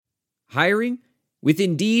Hiring? With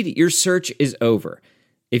Indeed, your search is over.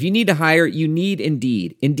 If you need to hire, you need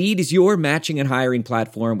Indeed. Indeed is your matching and hiring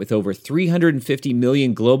platform with over 350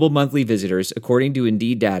 million global monthly visitors, according to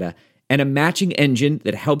Indeed data, and a matching engine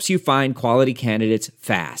that helps you find quality candidates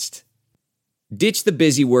fast. Ditch the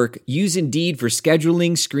busy work. Use Indeed for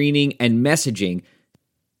scheduling, screening, and messaging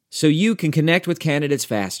so you can connect with candidates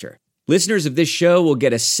faster. Listeners of this show will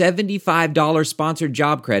get a $75 sponsored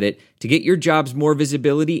job credit to get your jobs more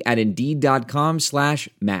visibility at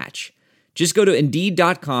Indeed.com/match. Just go to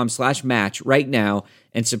Indeed.com/match right now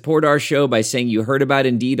and support our show by saying you heard about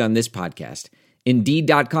Indeed on this podcast.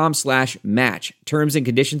 Indeed.com/match. Terms and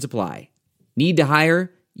conditions apply. Need to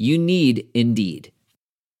hire? You need Indeed.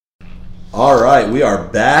 All right, we are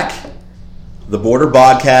back. The Border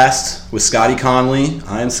Podcast with Scotty Conley.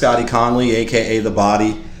 I am Scotty Conley, a.k.a. The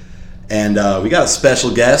Body. And we got a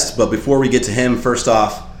special guest, but before we get to him, first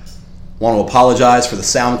off, I want to apologize for the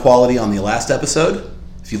sound quality on the last episode.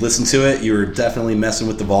 If you listen to it, you were definitely messing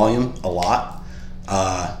with the volume a lot.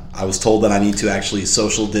 I was told that I need to actually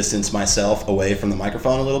social distance myself away from the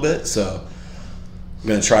microphone a little bit, so I'm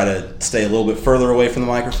going to try to stay a little bit further away from the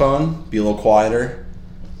microphone, be a little quieter,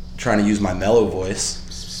 trying to use my mellow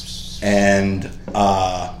voice. And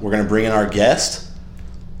we're going to bring in our guest.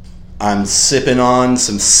 I'm sipping on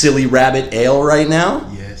some Silly Rabbit Ale right now.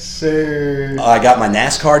 Yes, sir. I got my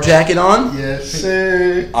NASCAR jacket on. Yes,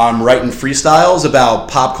 sir. I'm writing freestyles about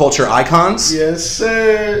pop culture icons. Yes,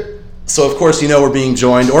 sir. So, of course, you know we're being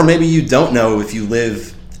joined, or maybe you don't know if you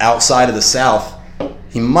live outside of the South.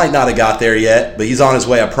 He might not have got there yet, but he's on his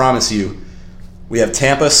way, I promise you. We have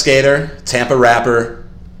Tampa skater, Tampa rapper,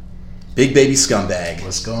 Big Baby Scumbag.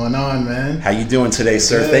 What's going on, man? How you doing today,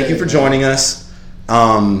 sir? Good. Thank you for joining us.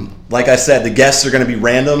 Like I said, the guests are going to be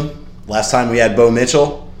random. Last time we had Bo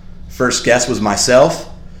Mitchell. First guest was myself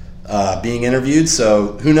being interviewed,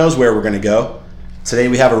 so who knows where we're going to go. Today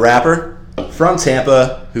we have a rapper from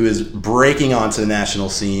Tampa who is breaking onto the national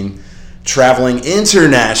scene, traveling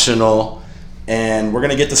international, and we're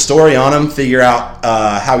going to get the story on him, figure out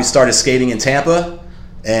how he started skating in Tampa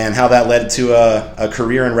and how that led to a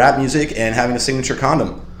career in rap music and having a signature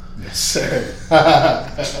condom. Yes, sir.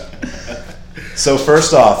 So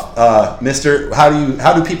first off, Mr.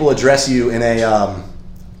 How do people address you in a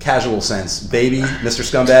casual sense? Baby, Mr.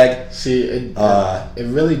 Scumbag? See, it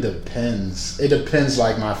really depends. It depends.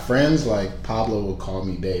 Like my friends, like Pablo will call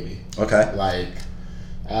me baby. Okay. Like,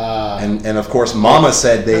 and of course, Mama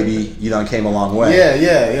said baby. You done came a long way.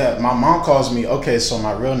 Yeah. My mom calls me. Okay, so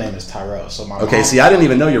my real name is Tyrell. So my okay. Mom, See, I didn't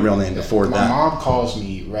even know your real name before my that. My mom calls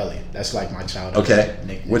me Relly. That's like my childhood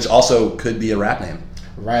nickname. Which also could be a rap name.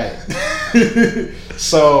 Right.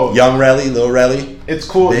 So Young Relly, Lil Relly. It's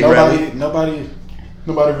cool. Big Nobody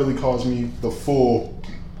really calls me the full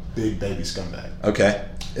Big Baby Scumbag. Okay.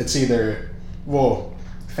 It's either, well,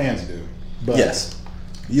 fans do. But yes.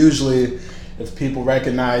 Usually, if people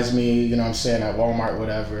recognize me, you know what I'm saying, at Walmart,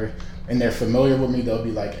 whatever, and they're familiar with me, they'll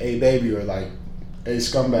be like, hey, baby, or like, hey,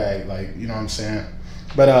 Scumbag, like, you know what I'm saying?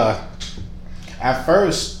 But at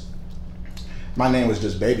first, my name was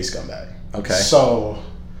just Baby Scumbag. Okay. So,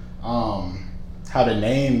 how the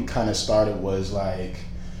name kind of started was like,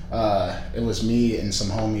 it was me and some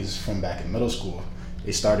homies from back in middle school.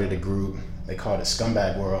 They started a group. They called it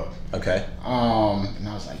Scumbag World. Okay. And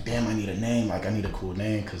I was like, damn, I need a name. Like, I need a cool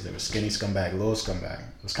name because there was Skinny Scumbag, Lil Scumbag.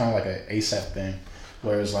 It was kind of like an ASAP thing,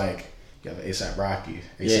 where it was like, you have ASAP Rocky,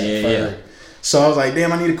 ASAP Ferg. So I was like,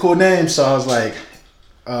 damn, I need a cool name. So I was like,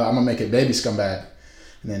 I'm gonna make it Baby Scumbag.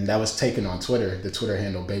 And then that was taken on Twitter, the Twitter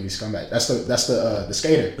handle Baby Scumbag. That's the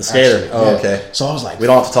skater. The skater. Actually. Oh, yeah. okay. So I was like, we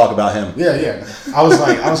don't have to talk about him. Yeah. I was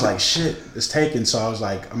like, shit, it's taken. So I was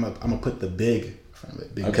like, I'm gonna put the big in front of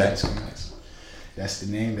it. Big okay. Baby Scumbag. That's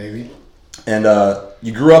the name, baby. And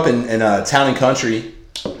you grew up in Town and Country,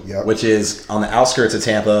 yep. Which is on the outskirts of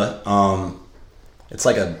Tampa. It's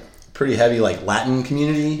like a pretty heavy like Latin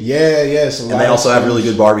community. Yeah. So and they also have really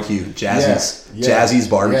good barbecue. Jazzy's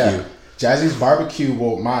barbecue. Yeah. Jazzy's Barbecue.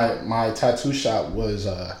 Well, my tattoo shop was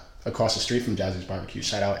across the street from Jazzy's Barbecue.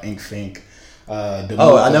 Shout out Ink Fink. I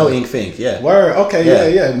know Ink Fink. Yeah. Word.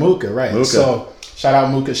 Okay. Yeah. Mooka. Right. Mooka. So shout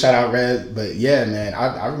out Mooka. Shout out Red. But yeah, man,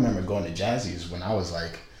 I remember going to Jazzy's when I was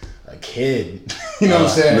like a kid. You know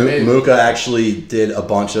what I'm saying? Mooka actually did a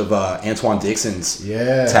bunch of Antoine Dixon's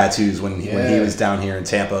tattoos when he was down here in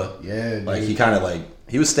Tampa. Yeah. Like he kind of like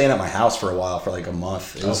he was staying at my house for a while for like a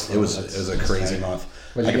month. It was a crazy month.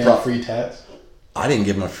 Was you getting free tats? I didn't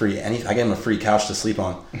give him a free anything. I gave him a free couch to sleep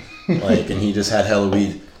on. And he just had hella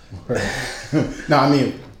weed. No, I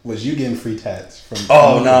mean, was you getting free tats from?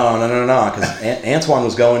 Oh no! Because Antoine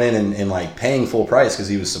was going in and like paying full price because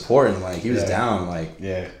he was supporting. Like he was down. Like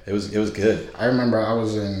it was good. I remember I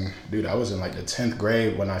was in like the 10th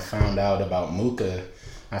grade when I found out about Mooka.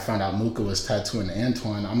 I found out Mooka was tattooing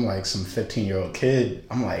Antoine. I'm like some 15-year-old kid.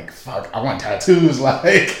 I'm like, fuck, I want tattoos.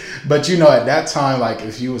 Like, but you know, at that time, like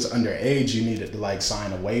if you was underage, you needed to like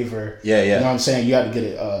sign a waiver. Yeah. You know what I'm saying? You had to get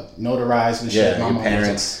it notarized and shit. Yeah, your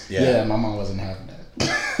parents. My mom wasn't having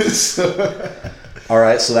that. So. All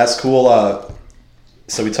right, so that's cool.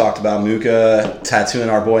 So we talked about Mooka tattooing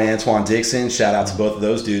our boy Antoine Dixon. Shout out to both of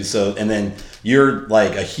those dudes. So, and then you're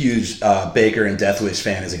like a huge Baker and Death Wish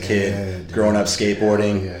fan as a kid, growing up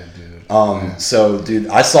skateboarding. Yeah, dude. So, dude,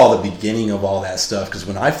 I saw the beginning of all that stuff because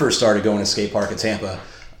when I first started going to skate park in Tampa,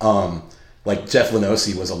 like Jeff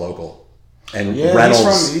Lenosi was a local, and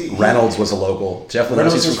Reynolds was a local. Jeff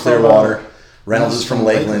Lenosi's from Clearwater. Reynolds is from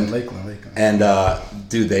Lakeland. And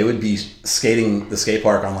dude, they would be skating the skate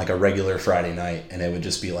park on like a regular Friday night, and it would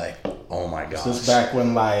just be like, oh my gosh. This is back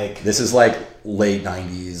when like this is like late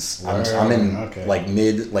 90s. I'm in like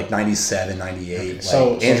mid like 97, 98. Okay. Like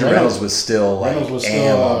so Andrew Reynolds was still like on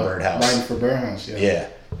Birdhouse. Riding for Birdhouse, yeah.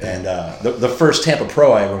 And the first Tampa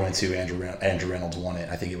Pro I ever went to, Andrew Reynolds won it.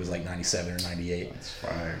 I think it was like 97 or 98. That's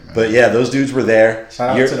fire, man. But yeah, those dudes were there.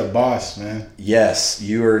 Shout out to the boss, man. Yes,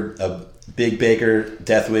 you were a big Baker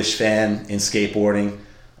Death Wish fan in skateboarding.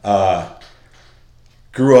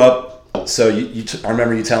 Grew up, so I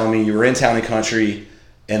remember you telling me you were in Town and Country,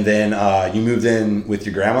 and then you moved in with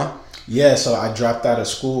your grandma? Yeah, so I dropped out of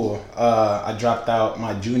school. I dropped out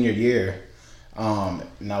my junior year,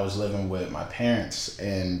 and I was living with my parents,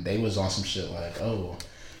 and they was on some shit like, oh,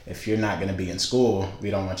 if you're not going to be in school,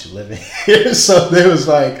 we don't want you living here. So they was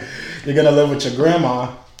like, you're going to live with your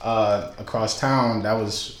grandma across town. That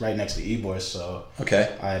was right next to Ybor, so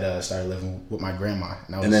okay. I started living with my grandma.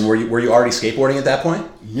 And then were you already skateboarding at that point?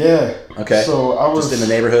 Yeah. Okay. So I was just in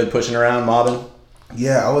the neighborhood pushing around, mobbing?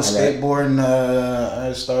 Yeah, I was skateboarding.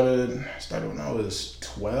 I started when I was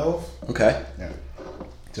 12. Okay. Yeah.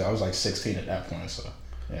 So I was like 16 at that point, so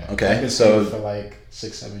yeah. Okay. I've been skating for like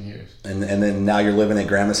 6-7 years. And then now you're living at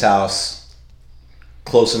grandma's house,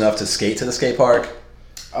 close enough to skate to the skate park?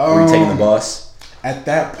 Were you taking the bus? At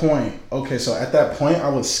that point, I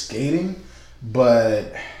was skating,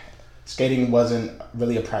 but skating wasn't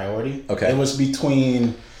really a priority. Okay. It was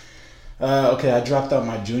between, I dropped out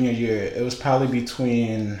my junior year. It was probably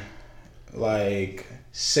between like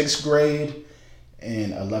 6th grade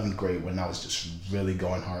and 11th grade when I was just really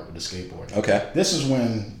going hard with the skateboarding. Okay. This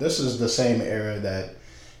is the same era that,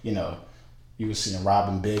 you know, you were seeing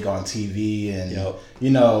Robin Big on TV, and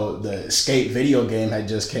you know, the skate video game had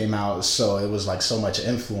just came out, so it was like so much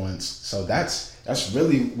influence. So that's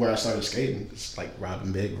really where I started skating. It's like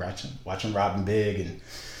Robin Big, watching Robin Big and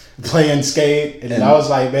playing skate, and I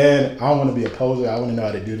was like, man, I don't want to be a poser. I want to know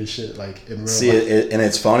how to do this shit like in real life. And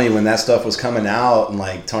it's funny when that stuff was coming out and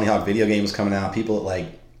like Tony Hawk video game was coming out. People like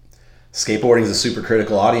skateboarding is a super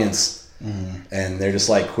critical audience. Mm-hmm. And they're just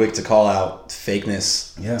like quick to call out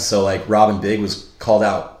fakeness. Yeah. So like Robin Big was called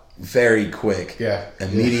out very quick. Yeah.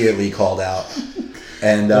 Immediately called out.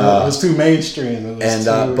 And it was too mainstream.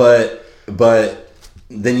 But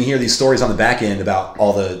then you hear these stories on the back end about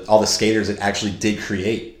all the skaters that actually did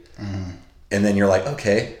create. Mm-hmm. And then you're like,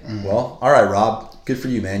 okay, well, all right, Rob, good for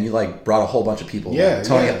you, man. You like brought a whole bunch of people. Yeah.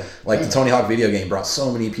 The Tony Hawk video game brought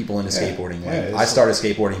so many people into skateboarding. Like, I started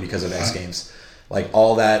skateboarding because of X Games. Like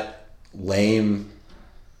all that lame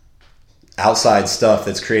outside stuff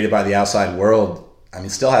that's created by the outside world, I mean,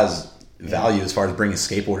 still has value as far as bringing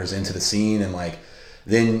skateboarders into the scene, and like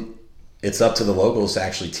then it's up to the locals to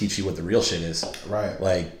actually teach you what the real shit is. Right.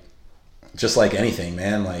 Like just like anything,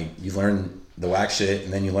 man, like you learn the whack shit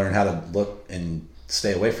and then you learn how to look and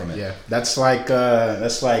stay away from it. Yeah. That's like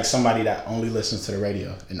somebody that only listens to the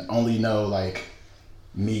radio and only know like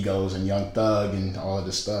Migos and Young Thug and all of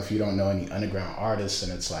this stuff. You don't know any underground artists,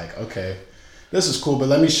 and it's like, okay, this is cool, but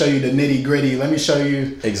let me show you the nitty gritty. Let me show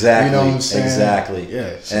you exactly. You know what I'm saying? Exactly.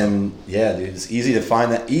 Yeah. So. And yeah, dude, it's easy to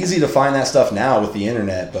find that stuff now with the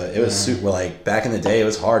internet, but it was super, like back in the day, it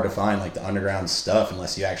was hard to find like the underground stuff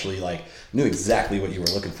unless you actually like knew exactly what you were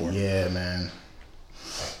looking for. Yeah, man.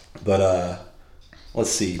 But let's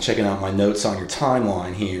see, checking out my notes on your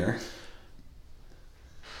timeline here.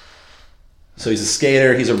 So he's a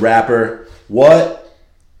skater, he's a rapper. What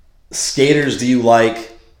skaters do you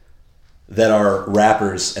like that are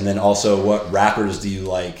rappers? And then also what rappers do you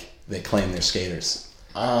like that claim they're skaters?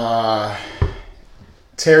 Terry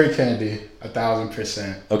Kennedy,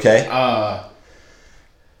 1,000%. Okay.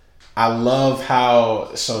 I love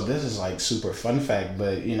how, so this is like super fun fact,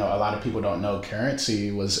 but you know, a lot of people don't know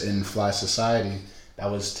Currency was in Fly Society. That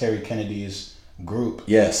was Terry Kennedy's group.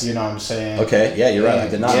 Yes. You know what I'm saying? Okay, yeah, you're right. I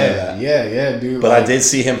did not know that. Yeah, dude. But I did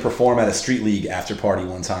see him perform at a street league after party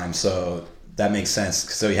one time, so that makes sense.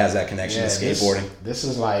 So he has that connection to skateboarding. This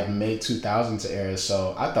is like mid 2000s era,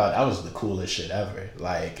 so I thought that was the coolest shit ever.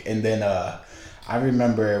 Like, and then I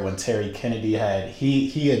remember when Terry Kennedy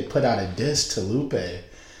he had put out a diss to Lupe.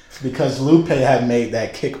 Because Lupe had made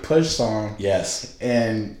that Kick Push song. Yes.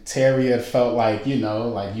 And Terry had felt like, you know,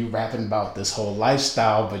 like you rapping about this whole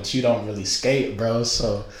lifestyle, but you don't really skate, bro.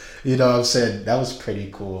 So, you know what I'm saying? That was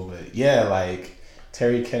pretty cool. But yeah, like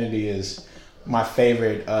Terry Kennedy is my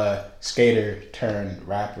favorite skater turned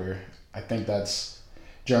rapper. I think that's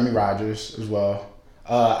Jeremy Rogers as well.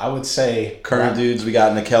 I would say... Current dudes, we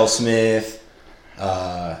got Nickel Smith,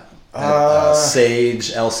 Sage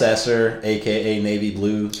Elsesser, a.k.a. Navy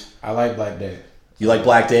Blue. I like Black Dave. You like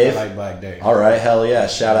Black Dave? I like Black Dave. All right, hell yeah.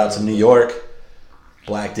 Shout out to New York.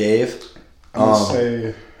 Black Dave. I'm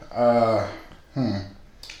going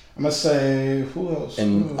to say, who else?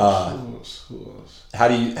 And who else? How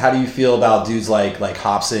do you feel about dudes like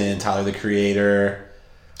Hobson, Tyler the Creator?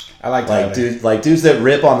 I like Tyler. Dudes that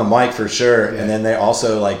rip on the mic for sure, yeah. And then they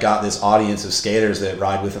also like got this audience of skaters that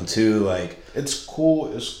ride with them too. Like it's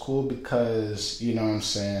cool. It's cool because you know what I'm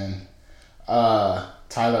saying.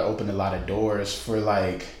 Tyler opened a lot of doors for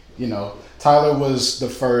like, you know, Tyler was the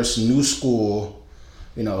first new school,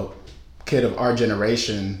 you know, kid of our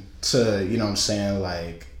generation to, you know what I'm saying,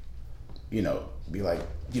 like, you know, be like,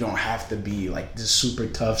 you don't have to be like this super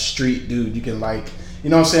tough street dude. You can like, you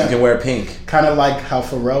know what I'm saying? You can wear pink. Kind of like how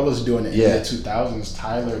Pharrell was doing it in the 2000s.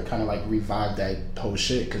 Tyler kind of like revived that whole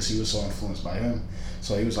shit because he was so influenced by him.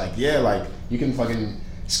 So he was like, yeah, like you can fucking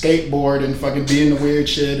skateboard and fucking be in the weird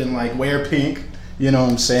shit and like wear pink. You know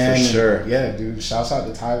what I'm saying? For sure. And, yeah, dude. Shouts out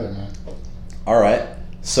to Tyler, man. All right.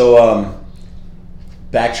 So,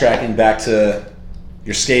 backtracking back to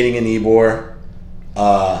your skating in Ybor,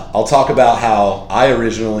 I'll talk about how I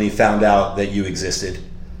originally found out that you existed.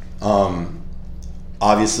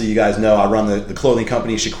 Obviously, you guys know I run the clothing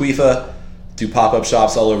company Shaquifa, do pop-up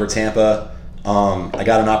shops all over Tampa. I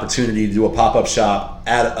got an opportunity to do a pop-up shop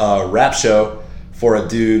at a rap show for a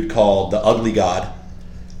dude called the Ugly God.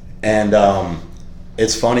 And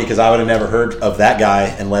it's funny because I would have never heard of that guy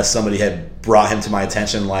unless somebody had brought him to my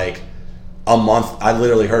attention like a month. I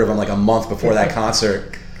literally heard of him like a month before that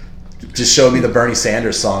concert. Just showed me the Bernie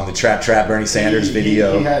Sanders song, the Trap Bernie Sanders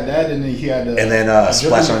video. He had that, and then he had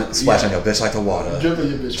splash on your bitch like the water. Dripping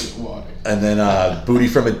your bitch with water. And then Booty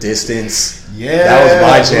from a Distance. Yeah, that was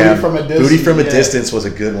my jam. Booty from a Distance was a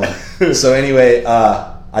good one. So anyway,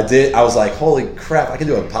 I was like, holy crap, I can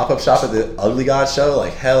do a pop-up shop at the Ugly God show?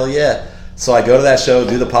 Like, hell yeah. So I go to that show,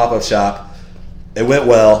 do the pop-up shop. It went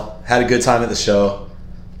well. Had a good time at the show.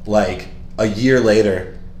 Like, a year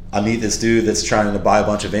later, I meet this dude that's trying to buy a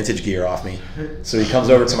bunch of vintage gear off me. So he comes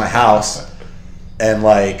over to my house, and,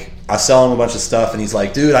 like, I sell him a bunch of stuff, and he's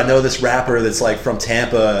like, dude, I know this rapper that's, like, from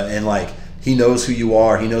Tampa, and, like, he knows who you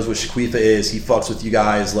are. He knows what Shaquifa is. He fucks with you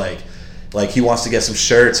guys. Like he wants to get some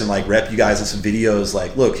shirts and, like, rep you guys in some videos.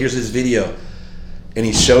 Like, look, here's his video. And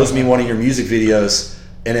he shows me one of your music videos,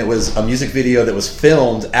 and it was a music video that was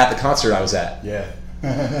filmed at the concert I was at. Yeah.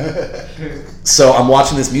 So I'm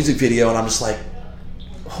watching this music video, and I'm just like,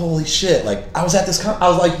 holy shit. Like, I was at this I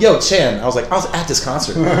was like, yo, Chan. I was at this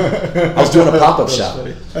concert. I was doing a pop-up shop.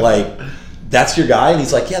 Funny. Like, that's your guy? And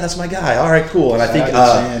he's like, yeah, that's my guy. All right, cool. And I think,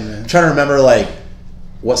 Chan, I'm trying to remember, like,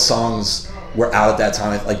 what songs were out at that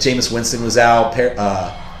time. Like, Jameis Winston was out.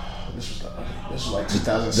 This was like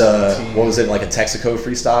 2017. What was it, like a Texaco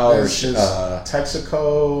freestyle?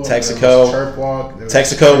 Texaco. Chirp Walk.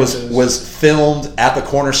 Texaco was filmed at the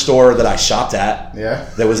corner store that I shopped at. Yeah.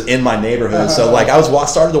 That was in my neighborhood. So like I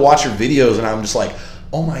started to watch your videos, and I'm just like,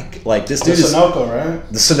 oh my, like this dude is Sunoco, right?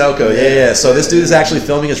 The Sunoco, yeah. So this dude is actually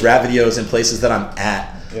filming his rap videos in places that I'm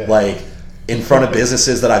at, like in front of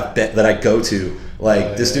businesses that I go to.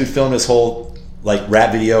 Like this dude filmed his whole like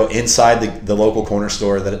rap video inside the local corner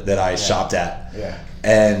store that I shopped at. Yeah.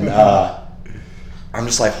 And I'm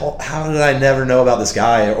just like, how did I never know about this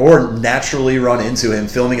guy or naturally run into him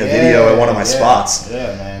filming a video at one of my spots?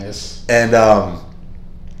 Yeah, man. And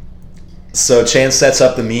so Chan sets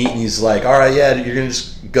up the meet, and he's like, all right, yeah, you're going to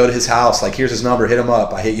just go to his house. Like, here's his number. Hit him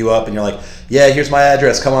up. I hit you up, and you're like, yeah, here's my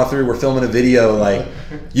address. Come on through. We're filming a video. Like,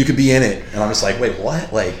 you could be in it. And I'm just like, wait,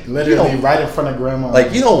 what? Like, literally right in front of grandma.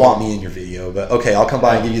 Like, you don't want me in your video, but okay, I'll come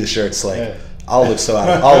by and give you the shirts. Like, I'll look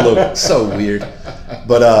so weird.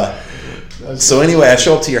 But so anyway, I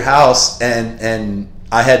show up to your house, and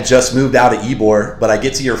I had just moved out of Ybor, but I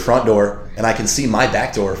get to your front door and I can see my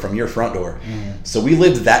back door from your front door. So we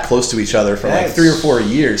lived that close to each other for like 3 or 4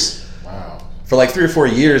 years. Wow. For like 3 or 4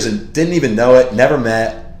 years, and didn't even know it, never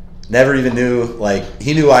met, never even knew, like,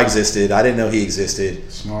 he knew I existed. I didn't know he existed.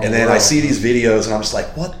 Small and then world. I see these videos and I'm just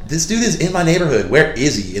like, what? This dude is in my neighborhood. Where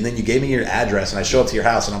is he? And then you gave me your address and I show up to your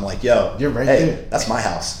house and I'm like, yo, You're right hey, there. that's my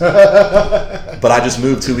house. But I just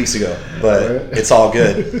moved 2 weeks ago, but it's all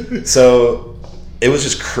good. So it was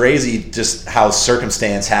just crazy just how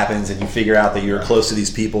circumstance happens and you figure out that you were close to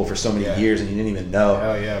these people for so many years and you didn't even know.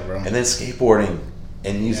 Hell yeah, bro. And then skateboarding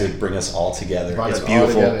and music bring us all together. Brought It's it all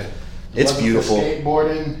beautiful. together. It's Wasn't for beautiful.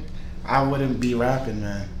 skateboarding, I wouldn't be rapping,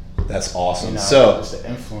 man. That's awesome. You know, So it's the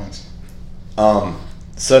influence.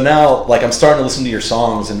 so now, like, I'm starting to listen to your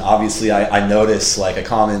songs, and obviously I notice, like, a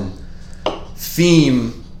common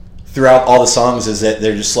theme throughout all the songs is that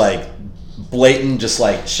they're just, like, blatant, just,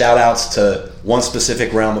 like, shout-outs to one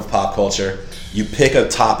specific realm of pop culture. You pick a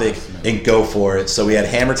topic and go for it. So we had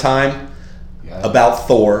Hammer Time about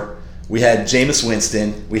Thor. We had Jameis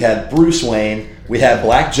Winston. We had Bruce Wayne. We had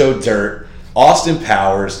Black Joe Dirt, Austin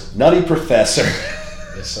Powers, Nutty Professor.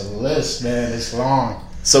 It's a list, man. It's long.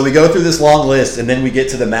 So we go through this long list, and then we get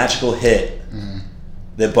to the magical hit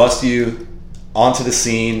that busts you onto the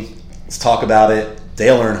scene. Let's talk about it.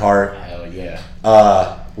 Dale Earnhardt. Hell yeah.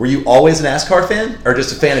 Were you always a NASCAR fan, or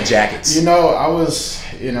just a fan of jackets? You know, I was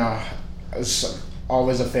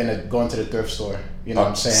always a fan of going to the thrift store. You know what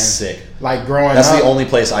I'm saying? Sick. Like growing That's up. the only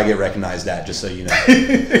place I get recognized at, just so you know.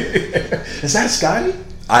 Is that Scotty?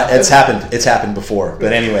 It's happened. It's happened before.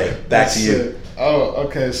 But anyway, back to you. Oh,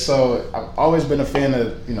 okay. So I've always been a fan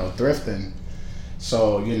of, thrifting.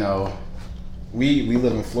 So, we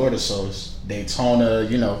live in Florida, so it's Daytona,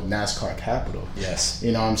 NASCAR capital. Yes.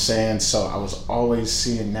 You know what I'm saying? So I was always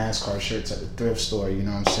seeing NASCAR shirts at the thrift store, you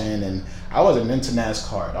know what I'm saying? And I wasn't into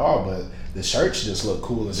NASCAR at all, but the shirts just look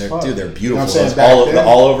cool as fuck. Dude, they're beautiful. You know what I'm saying? The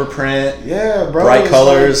all over print. Yeah, bro. Bright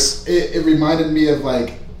colors. Like, it reminded me of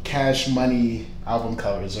like Cash Money album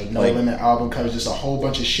covers or No Limit album covers. Just a whole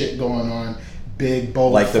bunch of shit going on. Big,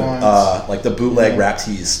 bold fonts. Like the bootleg rap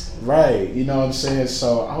tees. Right, you know what I'm saying?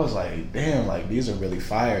 So I was like, damn, like these are really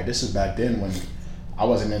fire. This is back then when I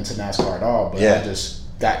wasn't into NASCAR at all, but I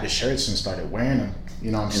just got the shirts and started wearing them. You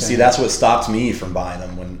know what I'm saying? And see, that's what stopped me from buying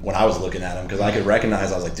them when I was looking at them, because I could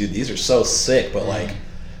recognize, I was like, dude, these are so sick, but like,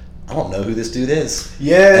 I don't know who this dude is.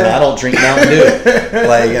 Yeah. And I don't drink Mountain Dew.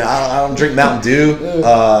 Like, I don't drink Mountain Dew.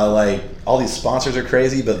 Like, all these sponsors are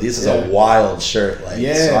crazy, but this is a wild shirt. Like,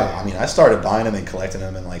 so I started buying them and collecting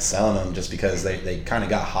them and like selling them just because they kind of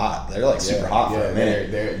got hot. They're like super hot for a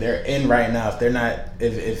minute. They're in right now. If they're not,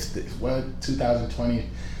 if 2020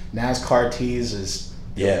 NASCAR tees is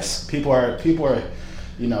people are.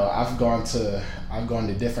 I've gone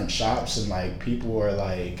to different shops and like people are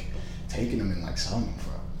like taking them and like selling them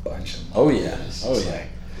for a bunch of money. Like,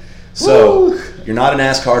 so you're not a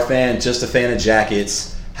NASCAR fan, just a fan of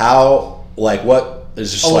jackets. How, like, what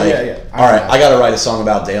is just all right, I gotta write a song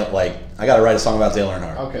about Dale. Like, I gotta write a song about Dale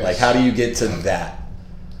Earnhardt. Okay. Like, how do you get to that?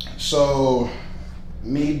 So,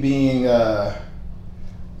 me being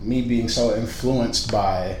so influenced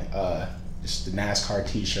by just the NASCAR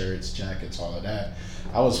T-shirts, jackets, all of that.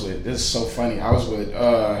 This is so funny. I was with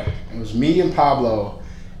it was me and Pablo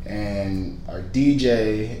and our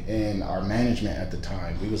DJ and our management at the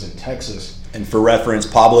time. We was in Texas. And for reference,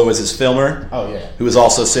 Pablo is his filmer. Oh yeah. Who is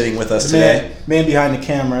also sitting with us today. Man behind the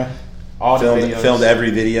camera. Filmed every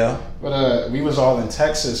video. But we was all in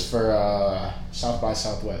Texas for South by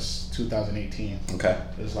Southwest 2018. Okay.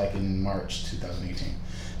 It was like in March 2018.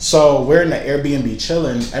 So we're in the Airbnb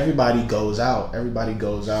chilling. Everybody goes out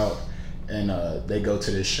and they go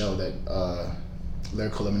to this show that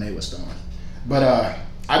Lyrical Lemonade was throwing. But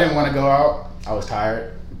I didn't want to go out. I was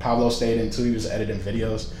tired. Pablo stayed in too. He was editing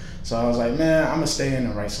videos. So I was like, man, I'm going to stay in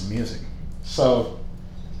and write some music. So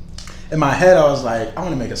in my head, I was like, I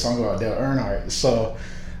want to make a song about Dale Earnhardt. So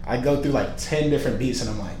I go through like 10 different beats and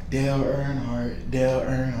I'm like, Dale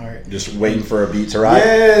Earnhardt. Just waiting for a beat to ride?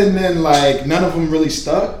 Yeah, and then like none of them really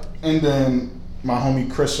stuck. And then my homie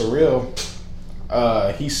Chris Surreal,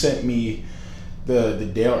 he sent me the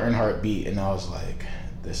Dale Earnhardt beat and I was like,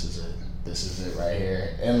 this is it right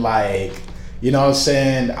here. And like, you know what I'm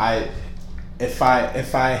saying? If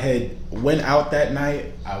I had went out that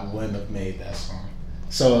night, I wouldn't have made that song.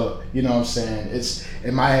 So, you know what I'm saying? It's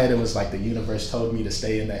in my head, it was like the universe told me to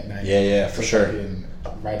stay in that night. Yeah, for sure. And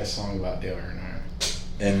write a song about Dale Earnhardt.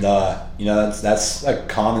 And that's a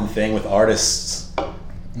common thing with artists.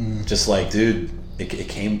 Just like, dude, it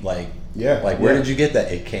came like, like where did you get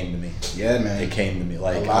that? It came to me. Yeah, man. It came to me.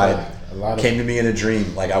 Like came to me in a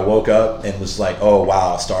dream. Like, I woke up and was like, oh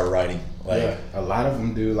wow, I started writing. Like, yeah, a lot of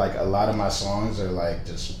them do. Like, a lot of my songs are like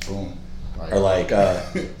just boom. Or like,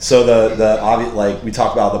 so the obvious, like, we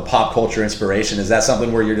talk about the pop culture inspiration. Is that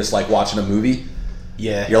something where you're just like watching a movie?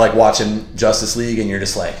 Yeah. You're like watching Justice League and you're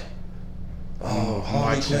just like, oh,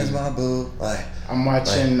 where's my boo? Like, I'm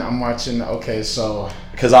watching. Okay, so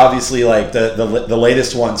because obviously, like the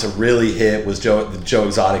latest one to really hit was the Joe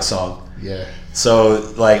Exotic song. Yeah.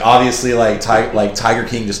 So like obviously like Tiger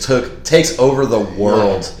King just takes over the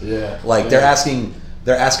world. Yeah. Like they're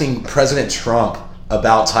asking President Trump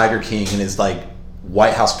about Tiger King in his like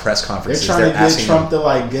White House press conferences. They're trying to get Trump to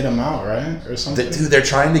like get him out, right, or something. Dude, they're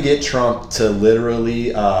trying to get Trump to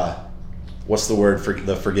literally what's the word for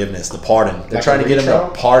the forgiveness, the pardon. They're like trying to get him retrial?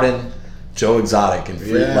 to pardon Joe Exotic and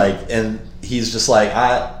free, and he's just like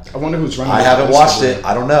I wonder who's running. I haven't watched it.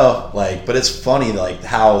 I don't know. Like, but it's funny like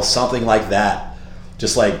how something like that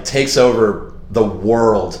just like takes over the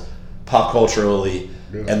world pop culturally,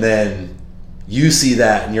 and then you see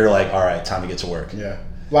that and you're like, all right, time to get to work. Yeah.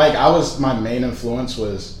 Like my main influence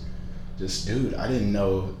was just, dude, I didn't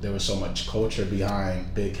know there was so much culture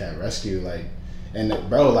behind Big Cat Rescue. Like, and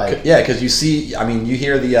bro, like, yeah, because you see, I mean, you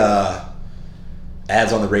hear the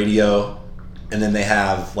ads on the radio, and then they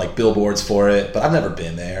have like billboards for it. But I've never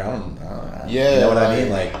been there. I don't yeah, you know what I mean?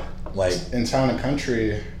 Like in Town and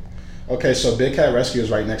Country. Okay, so Big Cat Rescue is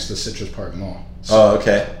right next to Citrus Park Mall. So oh,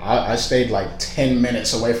 okay. I stayed like 10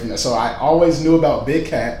 minutes away from it, so I always knew about Big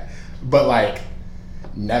Cat, but like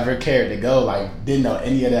never cared to go. Like, didn't know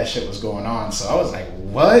any of that shit was going on. So I was like,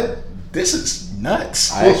 what? This is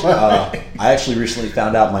nuts. I actually recently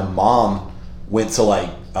found out my mom went to like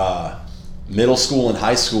middle school and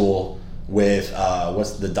high school with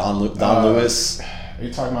what's the Don Lewis? Are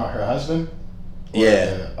you talking about her husband?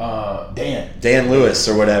 Yeah. Dan Lewis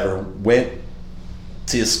or whatever went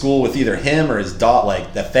to his school with either him or his daughter,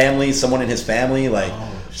 like the family, someone in his family. Like,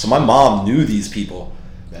 so my mom knew these people,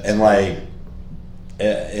 and like,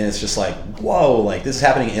 and it's just like, whoa, like this is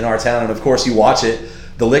happening in our town. And of course, you watch it.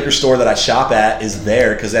 The liquor store that I shop at is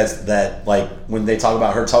there because that like when they talk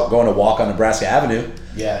about her going to walk on Nebraska Avenue.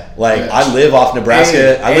 Yeah. Like yeah. I live off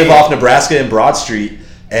Nebraska. I live off Nebraska and Broad Street.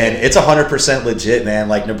 And it's 100% legit, man.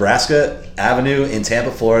 Like, Nebraska Avenue in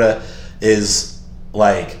Tampa, Florida is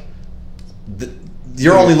like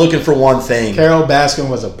you're only looking for one thing. Carol Baskin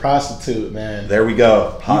was a prostitute, man. There we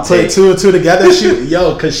go. Hot you put two and two together.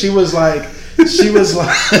 Because she was like,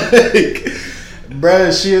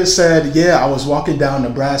 bruh, she had said, yeah, I was walking down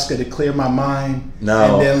Nebraska to clear my mind.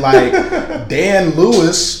 No. And then like Dan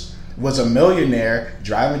Lewis was a millionaire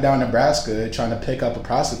driving down Nebraska trying to pick up a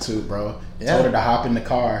prostitute, bro. Yeah. Told her to hop in the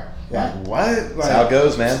car. Yeah. Like, what? Like, that's how it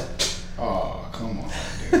goes, man. Oh, come on,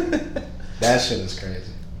 dude. That shit is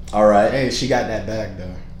crazy. All right. Hey, she got that bag,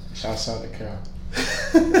 though. Shouts out to Carol.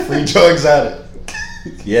 Free Joe Exotic.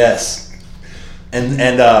 Yes.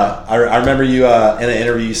 And I remember you in an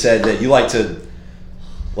interview you said that you like to,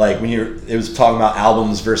 like when it was talking about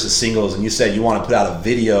albums versus singles, and you said you want to put out a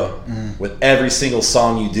video with every single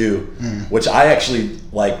song you do, which I actually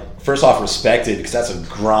like. First off, respected because that's a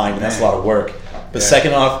grind and that's a lot of work. But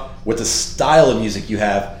second off, with the style of music you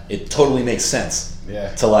have, it totally makes sense.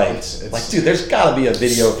 Yeah. To like, dude, there's got to be a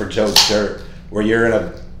video for Joe's Dirt where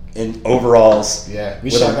you're in overalls. Yeah,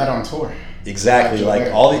 we shot that on tour. Exactly,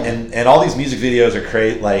 like all the and all these music videos are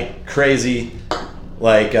crazy,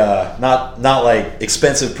 like not like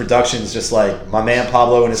expensive productions, just like my man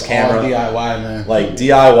Pablo and his camera. All DIY, man. Like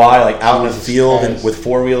DIY, like out in the field and with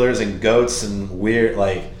 4-wheelers and goats and weird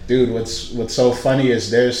like. Dude, what's so funny is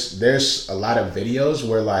there's a lot of videos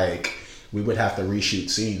where like we would have to reshoot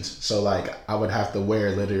scenes. So like I would have to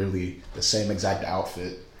wear literally the same exact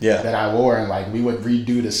outfit that I wore, and like we would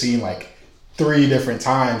redo the scene like 3 different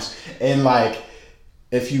times. And like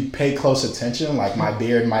if you pay close attention, like my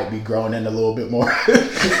beard might be growing in a little bit more.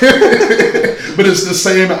 But it's the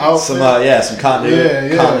same outfit. Some continuity,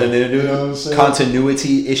 you know what I'm saying?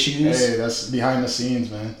 Continuity issues. Hey, that's behind the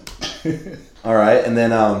scenes, man. All right, and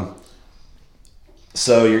then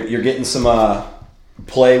so you're getting some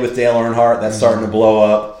play with Dale Earnhardt that's starting to blow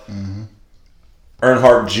up. Mm-hmm.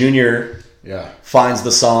 Earnhardt Jr. Finds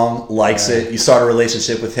the song, likes it. You start a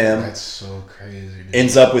relationship with him. That's so crazy. Dude.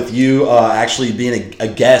 Ends up with you actually being a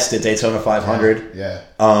guest at Daytona 500.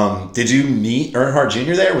 Yeah. Did you meet Earnhardt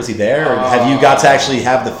Jr. there? Was he there? Or have you got to actually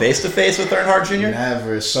have the face-to-face with Earnhardt Jr.?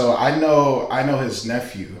 Never. So I know his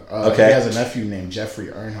nephew. Okay. He has a nephew named Jeffrey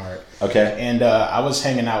Earnhardt. Okay. And I was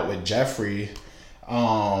hanging out with Jeffrey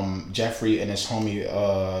and his homie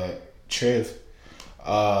Triv.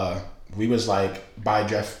 We was like by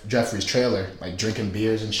Jeffrey's trailer, like drinking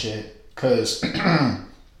beers and shit. Cause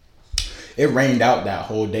it rained out that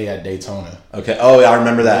whole day at Daytona. Okay. Oh, yeah, I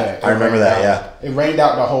remember that. Yeah, I remember that. out. Yeah. It rained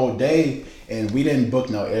out the whole day, and we didn't book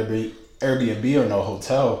no Airbnb or no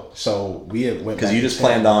hotel, so we went because you just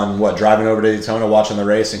planned on driving over to Daytona, watching the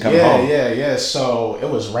race, and coming home. Yeah. So it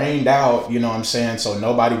was rained out. You know what I'm saying? So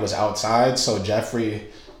nobody was outside. So Jeffrey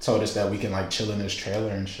told us that we can like chill in his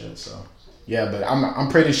trailer and shit. So yeah, but I'm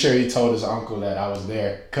pretty sure he told his uncle that I was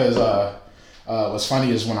there. Cause what's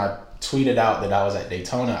funny is when I tweeted out that I was at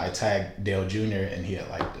Daytona, I tagged Dale Jr. and he had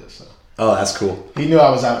liked it. So oh, that's cool. he knew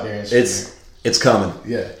I was out there. And It's coming.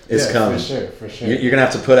 Yeah, it's coming for sure. You're gonna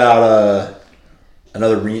have to put out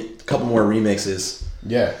another couple more remixes.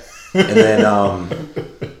 Yeah, and then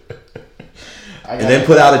and then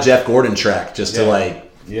put out a Jeff Gordon track just to like.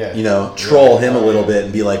 Yeah. You know, troll him a little bit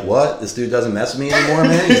and be like, what? This dude doesn't mess with me anymore,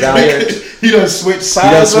 man? He's out here. He doesn't switch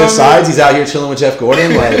sides. He's out here chilling with Jeff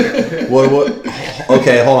Gordon. Like, what?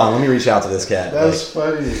 Okay, hold on. Let me reach out to this cat. That's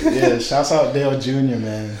funny. Yeah, shouts out Dale Jr.,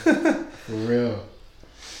 man. For real.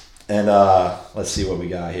 And let's see what we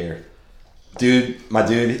got here. My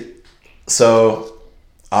dude. So,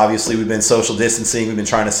 obviously, we've been social distancing. We've been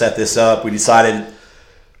trying to set this up. We decided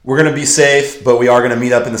we're going to be safe, but we are going to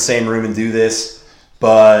meet up in the same room and do this.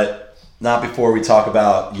 But not before we talk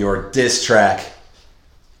about your diss track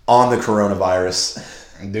on the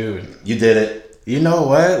coronavirus. Dude. You did it. You know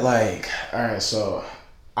what? Like, all right, so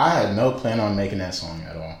I had no plan on making that song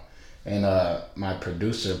at all. And my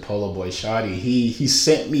producer, Polo Boy Shotty, he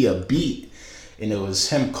sent me a beat. And it was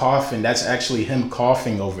him coughing. That's actually him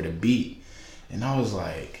coughing over the beat. And I was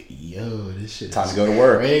like, yo, this shit time to go to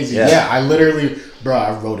work. Crazy. Yeah, I literally, bro,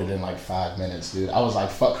 I wrote it in like 5 minutes, dude. I was like,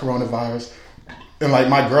 fuck coronavirus. And like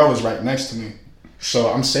my girl was right next to me.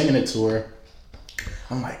 So I'm singing it to her.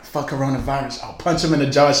 I'm like, fuck coronavirus. I'll punch him in the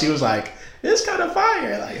jaw. She was like, it's kind of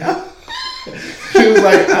fire. Like, she was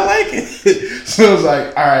like, I like it. So I was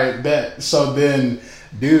like, all right, bet. So then,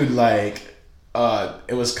 dude, like,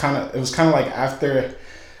 it was kind of like after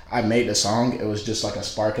I made the song, it was just like a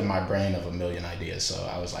spark in my brain of a million ideas. So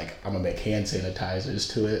I was like, I'm gonna make hand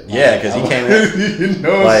sanitizers to it. Like, yeah, because he came out, you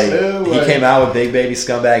know, like, he came out with Big Baby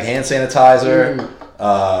Scumbag hand sanitizer.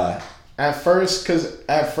 At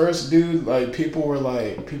first, dude, like people were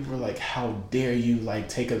like, how dare you like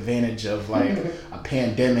take advantage of like a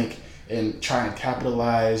pandemic and try and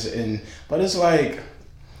capitalize but it's like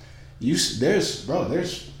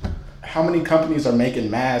there's how many companies are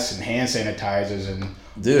making masks and hand sanitizers and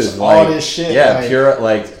dude, all this shit. Yeah, like, pure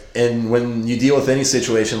like. And when you deal with any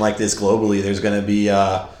situation like this globally, there's going to be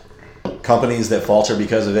companies that falter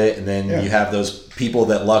because of it, and then you have those people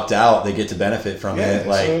that lucked out. They get to benefit from it.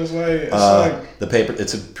 Like, so it's like the paper.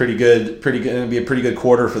 It's a pretty good. Going to be a pretty good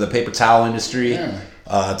quarter for the paper towel industry.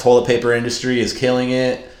 Yeah. Toilet paper industry is killing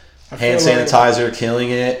it. Hand sanitizer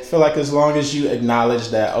killing it. I feel like as long as you acknowledge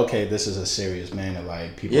that, okay, this is a serious matter.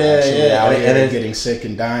 Like people are actually out here getting sick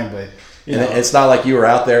and dying, but. You know. It's not like you were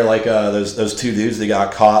out there like those two dudes that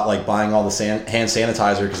got caught like buying all the hand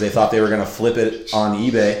sanitizer because they thought they were gonna flip it on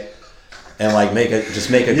eBay and like make a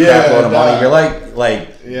crap load of money. You're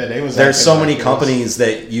like there's so many companies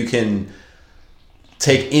that you can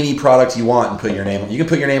take any product you want and put your name on. You can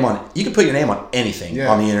put your name on anything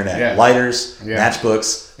on the internet. Yeah. Lighters,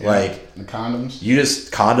 matchbooks, like the condoms.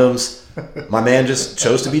 Condoms. My man just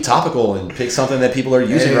chose to be topical and pick something that people are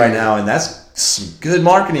using right now, and that's some good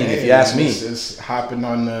marketing, if you ask me. It's hopping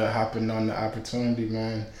on the opportunity,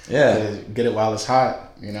 man. Yeah, get it while it's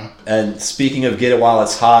hot, you know. And speaking of get it while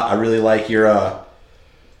it's hot, I really like your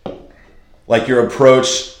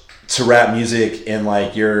approach to rap music and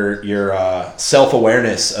like your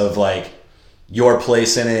self-awareness of like your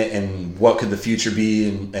place in it and what could the future be,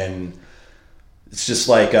 and it's just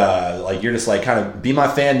like you're just like kind of be my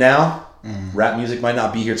fan now. Rap music might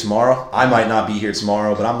not be here tomorrow. I might not be here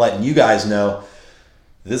tomorrow, but I'm letting you guys know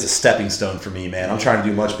this is a stepping stone for me, man. I'm trying to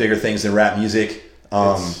do much bigger things than rap music.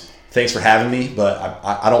 Thanks for having me, but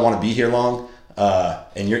I don't want to be here long.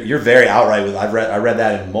 And you're very outright with. I read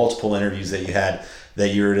that in multiple interviews that you had, that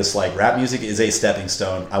you were just like, rap music is a stepping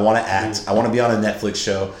stone. I want to act. I want to be on a Netflix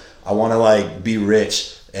show. I want to like be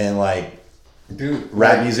rich, and like. Dude,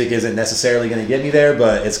 rap music isn't necessarily going to get me there,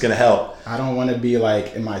 but it's going to help. I don't want to be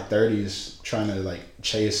like in my 30s trying to like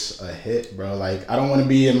chase a hit, bro. Like I don't want to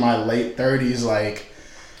be in my late 30s like,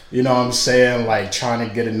 you know what I'm saying, like trying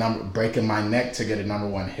to get breaking my neck to get a number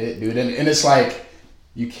one hit, dude. And it's like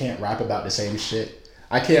you can't rap about the same shit.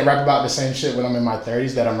 I can't rap about the same shit when I'm in my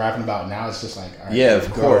 30s that I'm rapping about now. It's just like, all right, yeah, of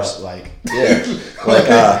course, up, like yeah,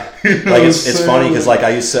 like it's funny because like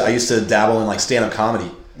I used to dabble in like stand up comedy.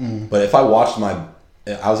 But if I watched I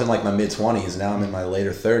was in like my mid-20s, now I'm in my later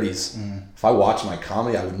 30s. If I watched my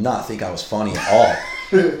comedy, I would not think I was funny at all.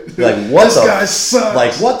 You're like, what this the guy sucks.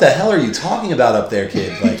 Like, what the hell are you talking about up there,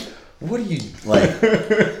 kid? Like, what are you like?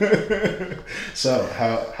 So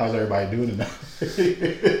how's everybody doing tonight?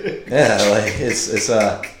 Yeah, like it's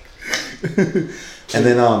and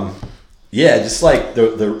then yeah, just like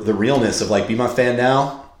the realness of like, be my fan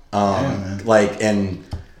now. Like, and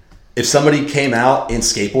if somebody came out in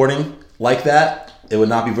skateboarding like that, it would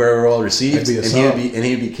not be very well received, and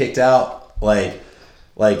he would be kicked out. Like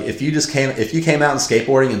if you came out in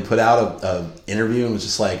skateboarding and put out a interview and was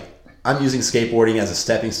just like, I'm using skateboarding as a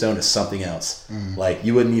stepping stone to something else. Like,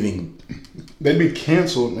 you wouldn't even. They'd be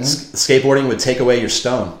canceled, man. Skateboarding would take away your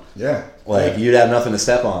stone. Yeah. Like, you'd have nothing to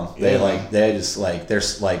step on. Yeah. They just like,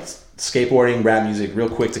 there's like skateboarding, rap music, real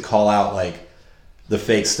quick to call out like the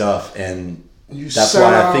fake stuff, and that's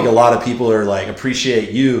why I think a lot of people are like,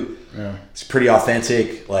 appreciate you. Yeah. It's pretty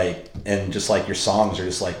authentic, like, and just like your songs are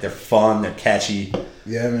just like, they're fun, they're catchy.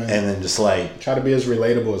 Yeah, man. And then just like, try to be as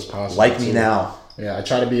relatable as possible. Like Me Now. Yeah, I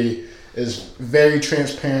try to be is very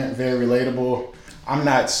transparent, very relatable. I'm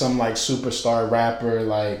not some like superstar rapper.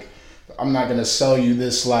 Like, I'm not gonna sell you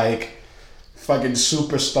this like fucking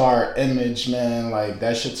superstar image, man. Like,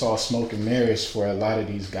 that shit's all smoke and mirrors for a lot of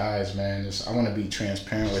these guys, man. I want to be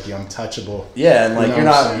transparent with you. I'm touchable. Yeah, and like,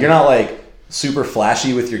 you're not like super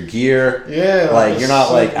flashy with your gear. Yeah, like you're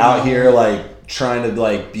not like out here like trying to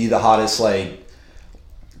like be the hottest, like,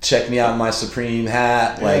 check me out in my Supreme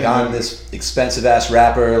hat. Like, yeah, I'm this expensive ass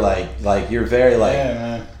rapper. Like you're very like,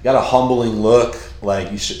 man. You got a humbling look.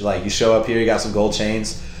 Like, you show up here, you got some gold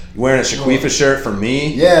chains. You're wearing a Shaquifa shirt for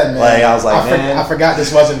me. Yeah, man. Like, I was like, I forgot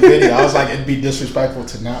this wasn't video. I was like, it'd be disrespectful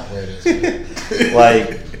to not wear this.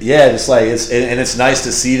 Like, yeah, just like it's nice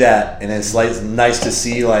to see that, and it's like nice to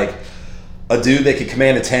see like a dude that can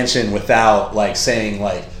command attention without like saying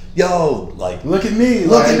like, yo, like, look at me,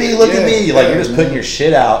 look at me. Like, you're just putting your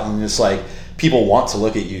shit out, and just like, people want to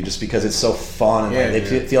look at you just because it's so fun, and like,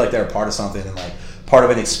 they feel like they're a part of something, and like part of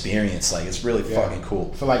an experience. Like, it's really fucking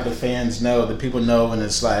cool. I feel like the fans know, the people know when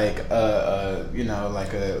it's like you know,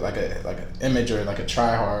 like a image or like a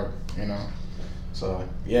try hard, you know. So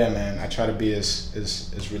yeah, man, I try to be as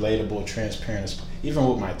relatable, transparent as, even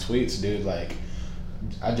with my tweets, dude. Like,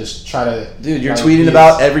 I just try to. Dude, you're tweeting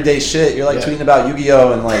about everyday shit. You're like tweeting about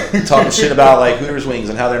Yu-Gi-Oh! And like talking shit about like Hooters wings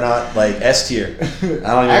and how they're not like S tier.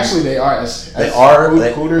 Actually, they are. Hooters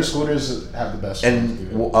have the best.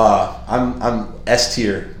 And I'm S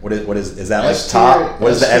tier. What is that, like top? What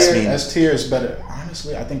does the S mean? S tier is better.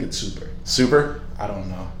 Honestly, I think it's super. Super? I don't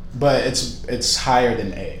know, but it's higher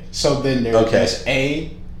than A. So then there's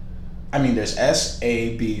A. I mean, there's S,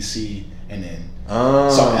 A, B, C, and N. Oh.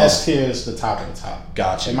 So S tier is the top of the top.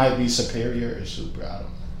 Gotcha. It might be superior or super. I don't know.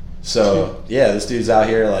 So yeah, this dude's out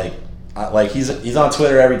here like he's on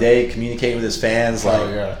Twitter every day, communicating with his fans.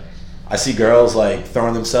 Like, I see girls like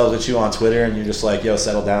throwing themselves at you on Twitter, and you're just like, yo,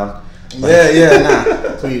 settle down. Like,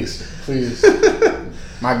 nah, please.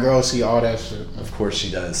 My girl see all that shit. Of course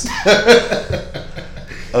she does.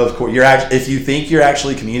 Of course, if you think you're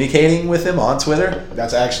actually communicating with him on Twitter,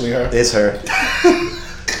 that's actually her. It's her.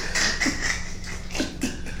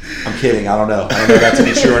 I'm kidding. I don't know that to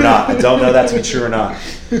be true or not. I don't know that to be true or not.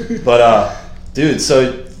 But dude,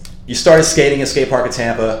 so you started skating at skate park in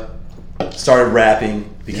Tampa, started rapping,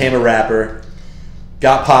 became a rapper,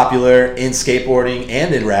 got popular in skateboarding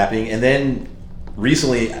and in rapping, and then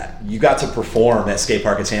recently you got to perform at skate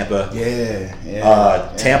park in Tampa.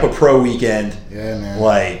 Tampa Pro Weekend. Yeah, man.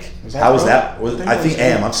 Like, how was that? I think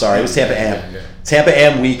AM. I'm sorry, it was Tampa AM. Yeah. Tampa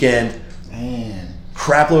AM Weekend. Man.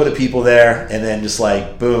 Crap load of people there, and then just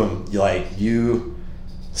like boom, you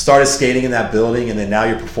started skating in that building, and then now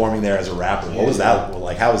you're performing there as a rapper. What was that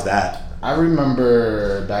like? How was that? I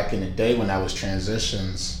remember back in the day when I was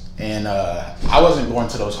transitions, and I wasn't going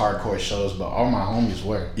to those hardcore shows, but all my homies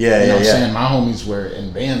were. You know what I'm saying? My homies were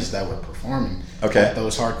in bands that were performing at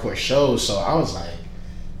those hardcore shows, so I was like,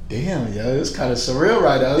 damn, yo, it's kind of surreal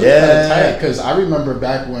right now. It was kind of tight, because I remember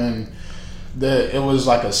back when it was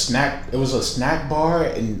a snack bar,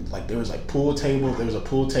 and like there was a pool table, a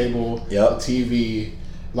TV.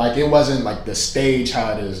 Like, it wasn't like the stage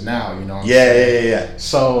how it is now, you know what I'm saying? Yeah.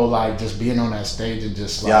 So like, just being on that stage and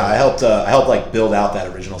just like, I helped like build out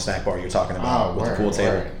that original snack bar you're talking about with the pool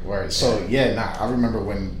table. Word. So I remember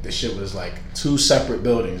when the shit was like two separate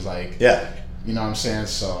buildings, like, you know what I'm saying?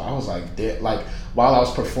 So I was like while I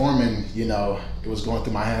was performing, you know, it was going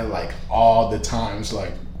through my head like all the times,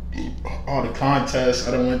 like all the contests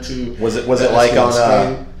I done went to. Was it like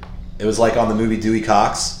on it was like on the movie Dewey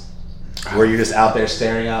Cox, where you're just out there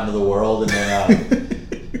staring out into the world, and then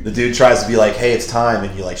the dude tries to be like, hey, it's time,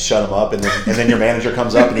 and you like shut him up, and then your manager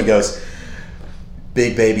comes up and he goes,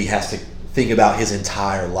 Big Baby has to think about his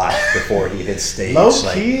entire life before he hits stage. Low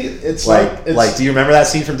key, it's like do you remember that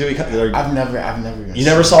scene from Dewey? I've never even You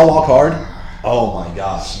never saw Walk Hard? Oh my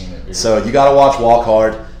gosh. So you got to watch Walk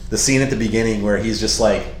Hard. The scene at the beginning where he's just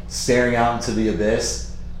like staring out into the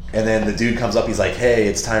abyss, and then the dude comes up, he's like, hey,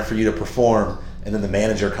 it's time for you to perform, and then the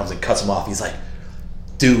manager comes and cuts him off. He's like,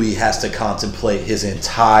 Dewey has to contemplate his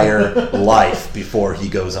entire life before he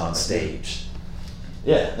goes on stage.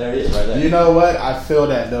 Yeah, there he is right there. You know what? I feel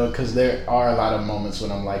that though, because there are a lot of moments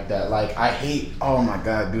when I'm like that. Like, I hate, oh my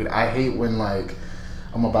God, dude, I hate when like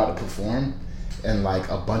I'm about to perform and like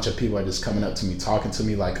a bunch of people are just coming up to me, talking to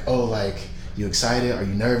me like, oh, like, you excited? Are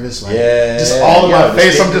you nervous? Like, just all in my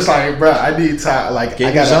face. I'm just like, bro, I need time. Like,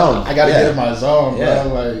 I gotta get in my zone,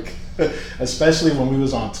 bro. Like, especially when we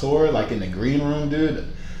was on tour, like in the green room, dude.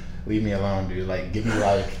 Leave me alone, dude. Like,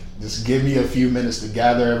 just give me a few minutes to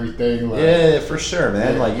gather everything. Like, yeah, for sure,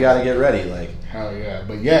 man. Like, you gotta get ready. Like, hell yeah.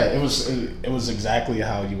 But yeah, it was exactly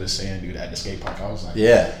how you was saying, dude. At the skate park, I was like,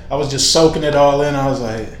 I was just soaking it all in. I was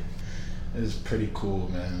like, it's pretty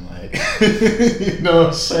cool, man. Like, you know what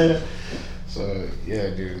I'm saying? So yeah,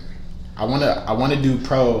 dude. I wanna do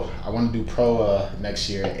pro next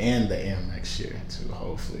year and the AM next year too,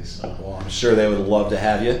 hopefully. So well, I'm sure they would love to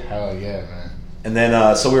have you. Hell yeah, man. And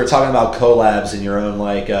then so we were talking about collabs and your own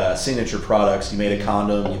like signature products. You made a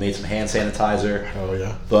condom, you made some hand sanitizer. Hell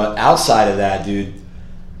yeah. But outside of that, dude,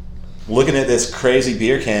 looking at this crazy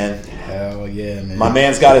beer can. Hell yeah, man. My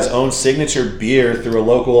man's got his own signature beer through a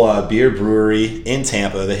local beer brewery in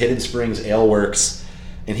Tampa, the Hidden Springs Ale Works.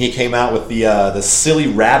 And he came out with the Silly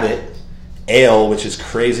Rabbit Ale, which is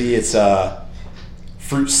crazy. It's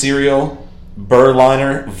fruit cereal,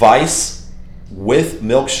 Berliner Weiss with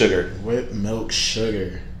milk sugar. With milk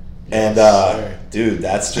sugar. And, dude,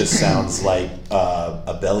 that just sounds like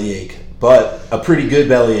a bellyache. But a pretty good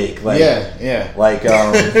bellyache. Like, yeah. Like,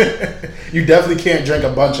 you definitely can't drink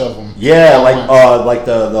a bunch of them. Yeah, like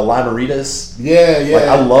the Limeritas. Yeah. Like,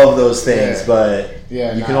 I love those things, but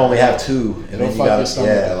you can only have two. And it'll then you fuck gotta, your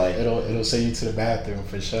stomach. like, it'll send you to the bathroom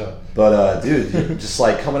for sure. But dude, you're just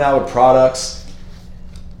like coming out with products,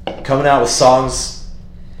 coming out with songs,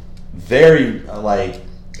 very like.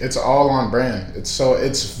 It's all on brand. It's all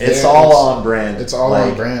on brand. It's all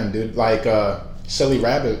on brand, dude. Like Silly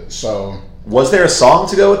Rabbit. So was there a song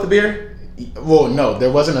to go with the beer? Well, no,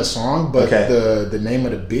 there wasn't a song, but okay. the name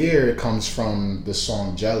of the beer comes from the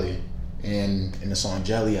song Jelly. And in the song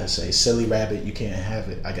Jelly, I say, Silly Rabbit, you can't have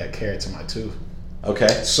it. I got carrots in my tooth.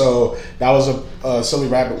 Okay. So that was Silly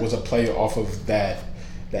Rabbit was a play off of that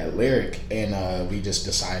lyric, and we just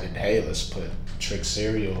decided, hey, let's put Trick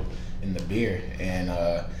cereal in the beer. And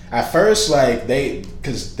at first, like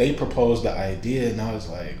because they proposed the idea, and I was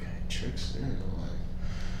like, Trick cereal,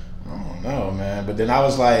 like, I don't know, man. But then I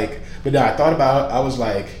thought about it. I was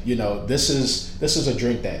like, you know, this is a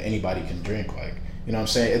drink that anybody can drink, like. You know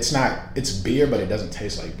what I'm saying? It's beer, but it doesn't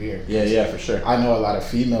taste like beer. Yeah, for sure. I know a lot of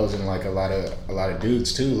females and like a lot of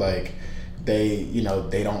dudes too. Like they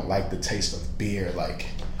don't like the taste of beer. Like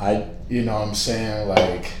you know what I'm saying?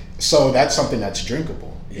 Like, so that's something that's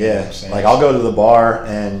drinkable. You know what I'm saying? Like I'll go to the bar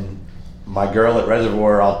and my girl at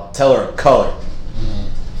Reservoir, I'll tell her a color,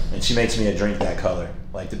 and she makes me a drink that color.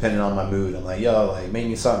 Like depending on my mood, I'm like, yo, like make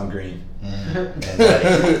me something green. And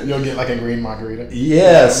like, you'll get like a green margarita.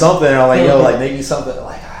 Yeah, something. I'm like, yo, like make me something.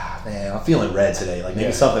 Like, man, I'm feeling red today. Like make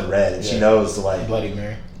me something red. And she knows to like Bloody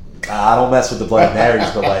Mary. I don't mess with the Bloody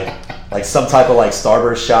Marys, but like some type of like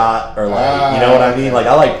Starburst shot or like you know what I mean. Like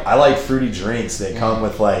I like fruity drinks that come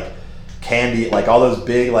with like candy, like all those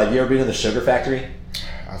big. Like you ever been to the Sugar Factory?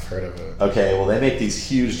 I've heard of it. Okay, well they make these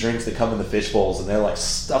huge drinks that come in the fish bowls and they're like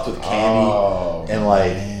stuffed with candy and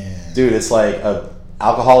like, dude, it's like a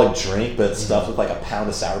alcoholic drink but it's stuffed with like a pound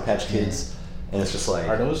of Sour Patch Kids, and it's just like.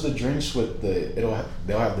 Are those the drinks with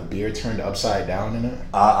they'll have the beer turned upside down in it?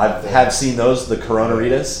 I've seen those, the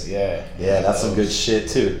Corona-ritas. Yeah, that's some good shit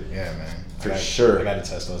too. Yeah, man, for sure. I got to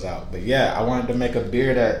test those out. But yeah, I wanted to make a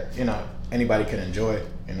beer that anybody can enjoy.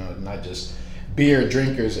 Not just beer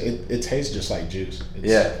drinkers. It tastes just like juice.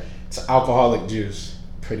 It's alcoholic juice,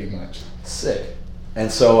 pretty much. Sick. And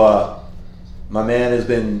so, my man has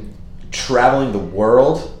been traveling the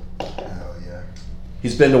world. Hell yeah.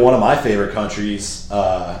 He's been to one of my favorite countries.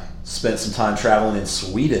 Spent some time traveling in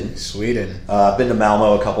Sweden. I've been to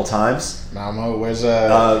Malmo a couple times. Malmo, where's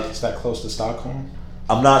is that close to Stockholm?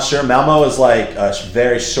 I'm not sure. Malmo is like a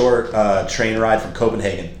very short train ride from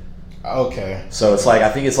Copenhagen. Okay. So it's like, I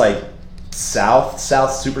think it's like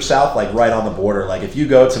super south, like right on the border. Like if you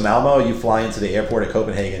go to Malmo, you fly into the airport at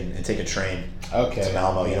Copenhagen and take a train to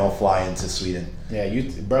Malmo. You don't fly into Sweden. Yeah,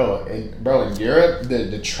 bro, in Europe,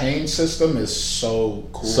 the train system is so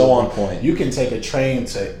cool. So on point. You can take a train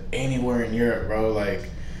to anywhere in Europe, bro. Like,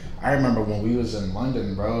 I remember when we was in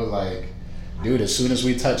London, bro, like, dude, as soon as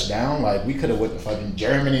we touched down, like, we could have went to fucking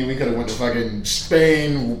Germany, we could have went to fucking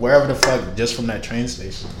Spain, wherever the fuck, just from that train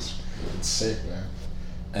station. It's sick, man.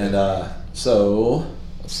 And so,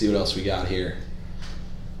 let's see what else we got here.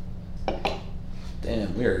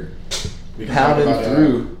 Damn, weird. We pounding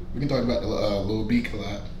through. We can talk about the Lil B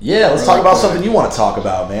collab. Yeah, let's talk about something you want to talk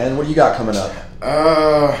about, man. What do you got coming up?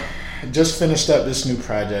 Just finished up this new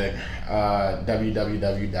project.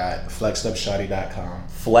 www.flexedupshawty.com.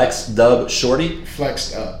 Flexed Shorty?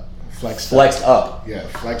 Flexed up. Yeah,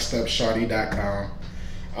 flexedupshawty.com.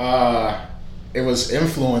 It was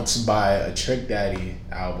influenced by a Trick Daddy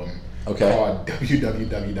album called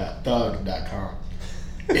www.thug.com.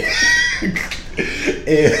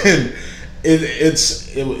 And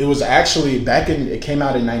it was actually it came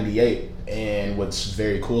out in 98, and what's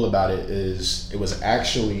very cool about it is it was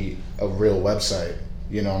actually a real website.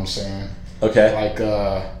 You know what I'm saying? Okay. Like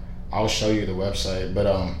I'll show you the website, but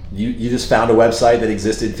you just found a website that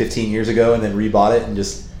existed 15 years ago and then rebought it and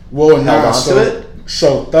just held on to it.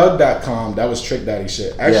 So thug.com, that was Trick Daddy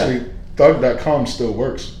shit. Actually, thug.com still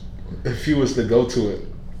works if you was to go to it.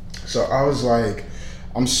 So I was like,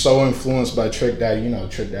 I'm so influenced by Trick Daddy, you know,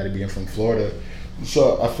 Trick Daddy being from Florida.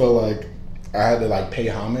 So I felt like I had to like pay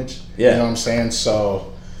homage. Yeah. You know what I'm saying?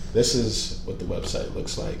 So this is what the website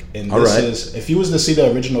looks like. And this is, if you was to see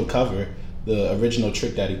the original cover, the original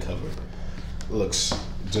Trick Daddy cover looks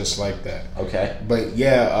just like that. Okay. But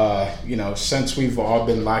yeah, you know, since we've all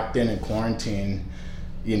been locked in quarantine,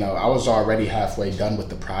 you know, I was already halfway done with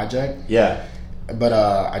the project. Yeah. But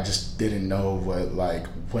I just didn't know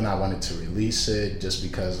when I wanted to release it, just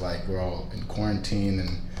because like we're all in quarantine, and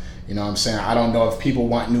you know what I'm saying, I don't know if people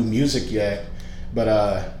want new music yet, but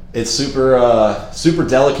it's super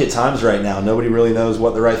delicate times right now. Nobody really knows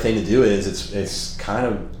what the right thing to do is. It's kind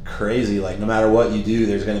of crazy. Like no matter what you do,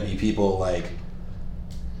 there's going to be people like,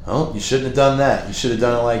 oh, you shouldn't have done that. You should have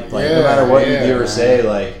done it like no matter what you do or say.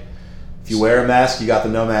 Like if you wear a mask, you got the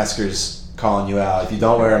no maskers calling you out. If you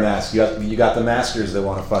don't wear a mask, you got the maskers that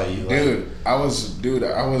want to fight you. Like, I was.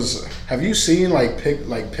 Have you seen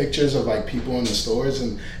pictures of like people in the stores?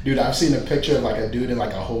 And dude, I've seen a picture of like a dude in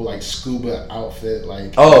like a whole like scuba outfit.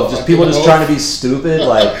 Like just people just trying to be stupid.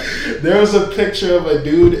 Like there was a picture of a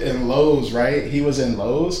dude in Lowe's. Right, he was in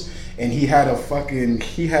Lowe's and he had a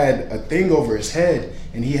thing over his head,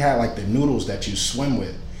 and he had like the noodles that you swim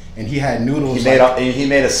with. And he had noodles. He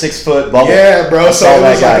made a 6 foot bubble. Yeah, bro. So it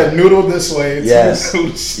was like a noodle this way. Yes.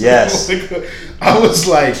 Yes. I was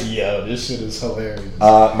like, yo, this shit is hilarious.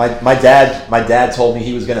 My dad told me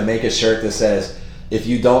he was gonna make a shirt that says, "If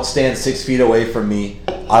you don't stand 6 feet away from me,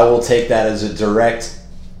 I will take that as a direct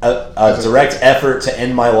effort to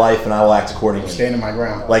end my life, and I will act accordingly." Standing my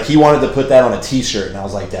ground. Like he wanted to put that on a T-shirt, and I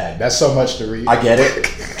was like, "Dad, that's so much to read." I get it,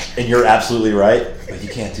 and you're absolutely right, but you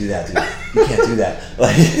can't do that, dude. You can't do that.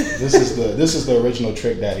 Like this is the original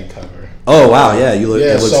Trick Daddy cover. Oh wow, yeah,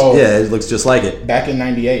 it looks just like it. Back in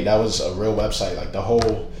 '98, that was a real website, like the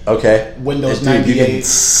whole Windows 98. You can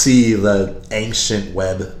see the ancient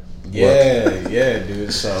web. Yeah,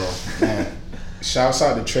 dude. So man, shouts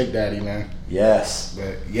out to Trick Daddy, man. Yes.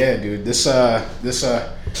 But yeah, dude, this I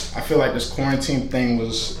feel like this quarantine thing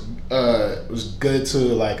was good to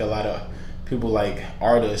like a lot of people, like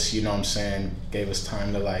artists, you know what I'm saying, gave us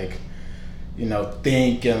time to like, you know,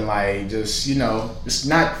 think and like just, you know, just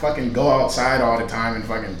not fucking go outside all the time and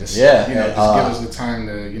fucking just give us the time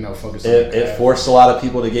to, you know, focus on it forced a lot of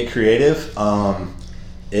people to get creative.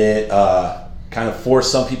 It kind of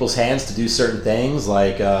forced some people's hands to do certain things,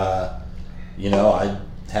 like you know, I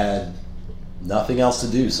had nothing else to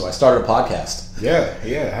do, so I started a podcast.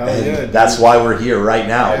 That's why we're here right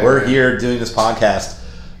now. We're here doing this podcast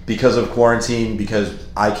because of quarantine, because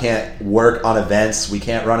I can't work on events, we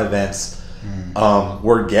can't run events.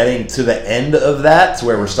 We're getting to the end of that, to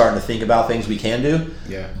where we're starting to think about things we can do.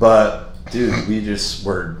 Yeah. But dude, we're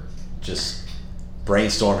just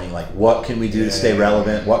brainstorming, like what can we do to stay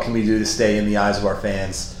relevant? What can we do to stay in the eyes of our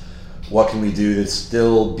fans? What can we do to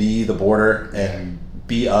still be the border and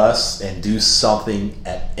be us and do something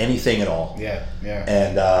at anything at all? Yeah.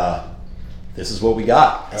 And this is what we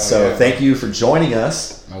got. Thank you for joining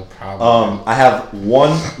us. No problem. I have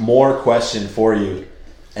one more question for you,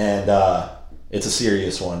 and it's a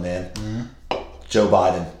serious one, man. Mm-hmm. Joe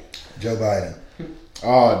Biden.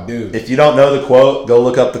 Oh, dude. If you don't know the quote, go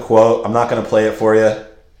look up the quote. I'm not going to play it for you.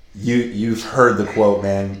 you've heard the quote,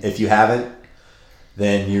 man. If you haven't,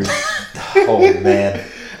 then you're. Oh man.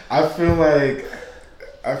 I feel like.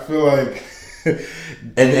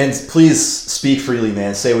 and please speak freely,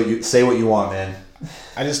 man. Say what you want, man.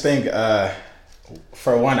 I just think,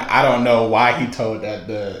 for one, I don't know why he told that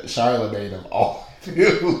the Charlemagne of all.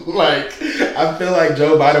 Like, I feel like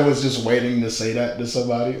Joe Biden was just waiting to say that to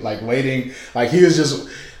somebody. Like, waiting. Like, he was just,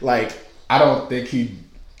 like, I don't think he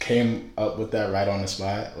came up with that right on the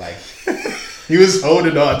spot. Like, he was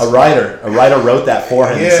holding on to a writer wrote that for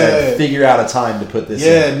him and said, figure out a time to put this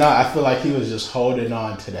in. Yeah, no, I feel like he was just holding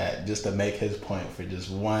on to that just to make his point for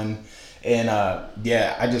just one. And,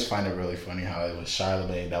 I just find it really funny how it was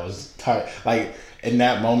Charlemagne that was like, in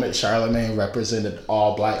that moment, Charlemagne represented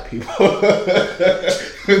all black people.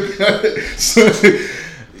 So,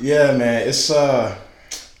 yeah, man, it's I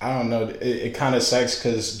don't know. It kind of sucks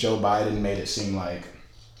because Joe Biden made it seem like,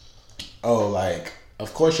 oh, like,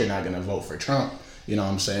 of course you're not gonna vote for Trump. You know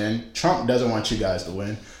what I'm saying? Trump doesn't want you guys to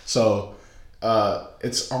win. So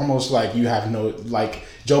it's almost like you have no, like,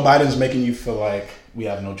 Joe Biden's making you feel like we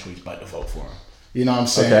have no choice but to vote for him. You know what I'm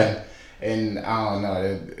saying? Okay. And I don't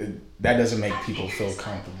know, that doesn't make people feel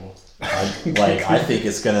comfortable. I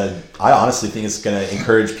honestly think it's gonna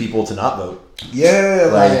encourage people to not vote. Yeah,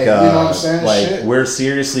 like, you know what I'm saying? Like, shit. We're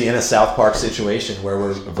seriously in a South Park situation where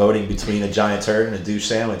we're voting between a giant turd and a douche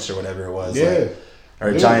sandwich or whatever it was. Yeah. Or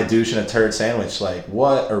a giant douche and a turd sandwich. Like,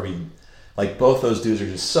 what are we... Like, both those dudes are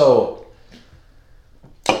just so...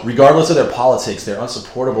 Regardless of their politics, they're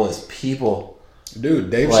unsupportable as people. Dude,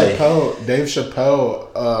 Dave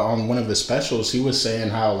Chappelle, on one of his specials, he was saying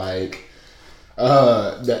how, like...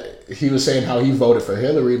 that he was saying how he voted for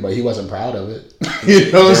Hillary, but he wasn't proud of it. You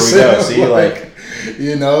know what I'm saying? Go. See, like,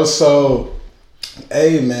 you know, so,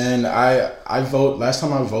 hey, man, I vote. Last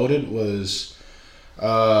time I voted was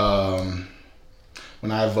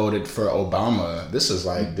when I voted for Obama. This is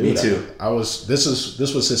like, dude, me too.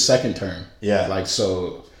 This was his second term. Yeah, like,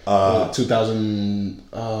 so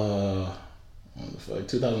 2012.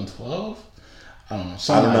 I don't know.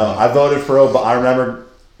 I don't know. I voted for Obama. I remember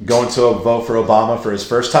going to a vote for Obama for his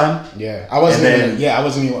first time. Yeah, I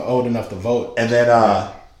wasn't even old enough to vote. And then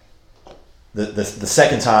the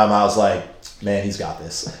second time, I was like, man, he's got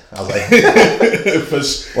this. I was like,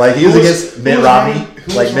 like, he was against Mitt Romney.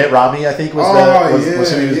 Mitt Romney, I think, was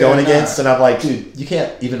who he was going against. And I'm like, dude, you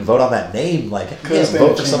can't even vote on that name. Like, you can't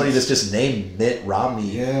vote for somebody that's just named Mitt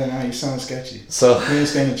Romney. Yeah, no, you sound sketchy. So you didn't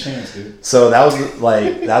stand a chance, dude. So that was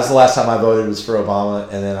the last time I voted was for Obama,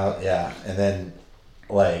 and then I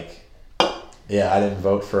didn't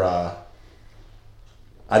vote for.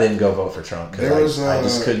 I didn't go vote for Trump because I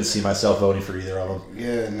just couldn't see myself voting for either of them.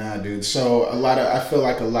 Yeah, nah, dude. So I feel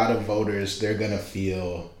like a lot of voters, they're gonna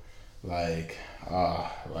feel like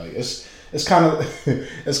it's kind of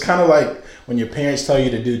it's kind of like when your parents tell you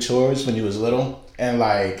to do chores when you was little, and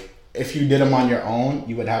like if you did them on your own,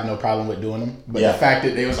 you would have no problem with doing them. But the fact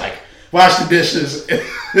that they was like, wash the dishes,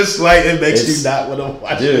 it's like it makes you not want to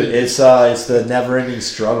watch. Dude, it's the never-ending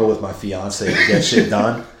struggle with my fiance to get shit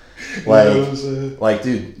done. Like,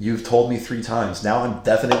 dude, you've told me 3 times. Now I'm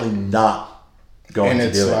definitely not going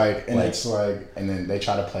to do it. And it's like, and then they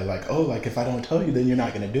try to play like, oh, like if I don't tell you, then you're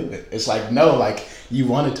not going to do it. It's like, no, like you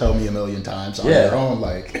want to tell me a million times on your own.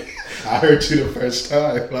 Like, I heard you the first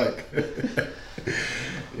time. Like,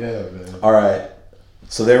 yeah, man. All right,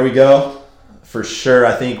 so there we go. For sure,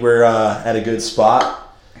 I think we're at a good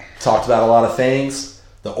spot. Talked about a lot of things.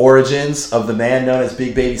 The origins of the man known as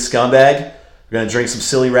Big Baby Scumbag. We're going to drink some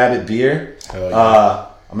Silly Rabbit beer. Hell yeah.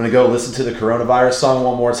 I'm going to go listen to the coronavirus song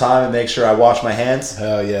one more time and make sure I wash my hands.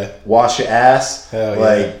 Hell yeah. Wash your ass. Hell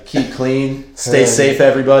yeah. Keep clean. Stay safe,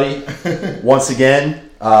 everybody. Once again,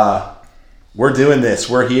 we're doing this.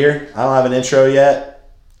 We're here. I don't have an intro yet.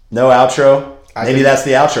 No outro. Maybe that's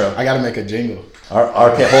the outro. I got to make a jingle.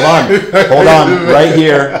 Okay, hold on. Right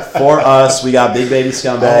here for us, we got Big Baby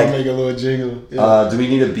Scumbag. I'll make a little jingle. Yeah. Do we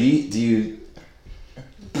need a beat? Do you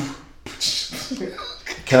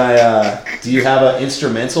have an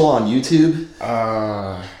instrumental on YouTube?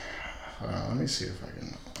 Let me see if I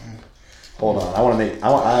can. Hold on.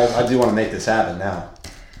 I do want to make this happen now.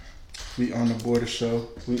 We on the border show.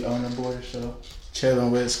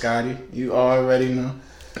 Chilling with Scotty. You already know.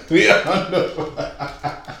 We on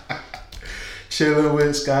the chilling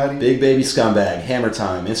with Scotty. Big Baby Scumbag, Hammer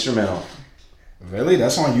Time, instrumental. Really?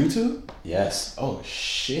 That's on YouTube? Yes. Oh,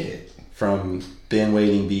 shit. From Been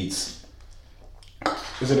Waiting Beats.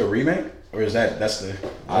 Is it a remake? Or is that's the...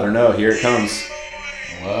 I don't know. Here it comes.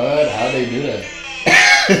 What? How'd they do that?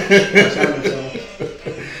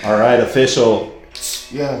 All right, official.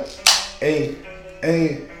 Yeah. Hey.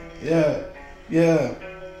 Yeah.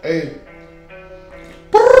 Hey.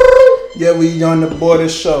 Yeah, we on the border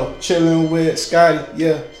show, chilling with Scotty.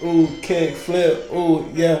 Yeah, ooh, kick flip. Ooh,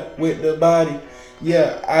 yeah, with the body.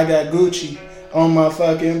 Yeah, I got Gucci on my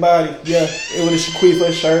fucking body. Yeah, it was a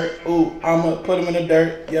Shaquifa shirt. Ooh, I'ma put him in the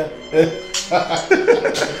dirt. Yeah.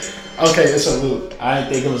 Okay, it's a loop. I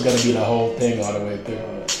didn't think it was gonna be the whole thing all the way through.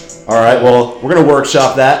 All right, well, we're gonna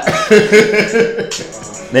workshop that.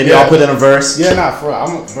 Maybe I'll put in a verse. Yeah, nah, for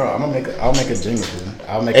real. I'll make a jingle, dude.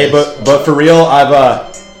 But for real,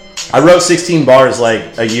 I wrote 16 bars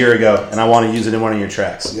like a year ago, and I want to use it in one of your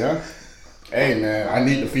tracks. Yeah. Hey man, I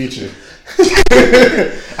need the feature.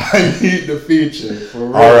 I need the feature for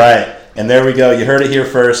real. All right, and there we go. You heard it here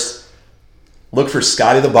first. Look for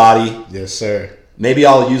Scotty the Body. Yes, sir. Maybe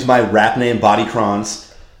I'll use my rap name, Body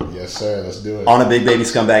Crons. Yes, sir. Let's do it. On a Big Baby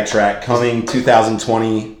Scumbag track coming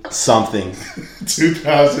 2020 something.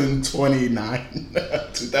 2029.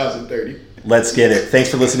 2030. Let's get it. Thanks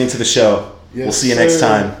for listening to the show. Yes, we'll see you next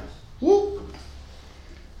time. Woo.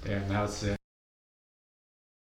 Damn, that was sick.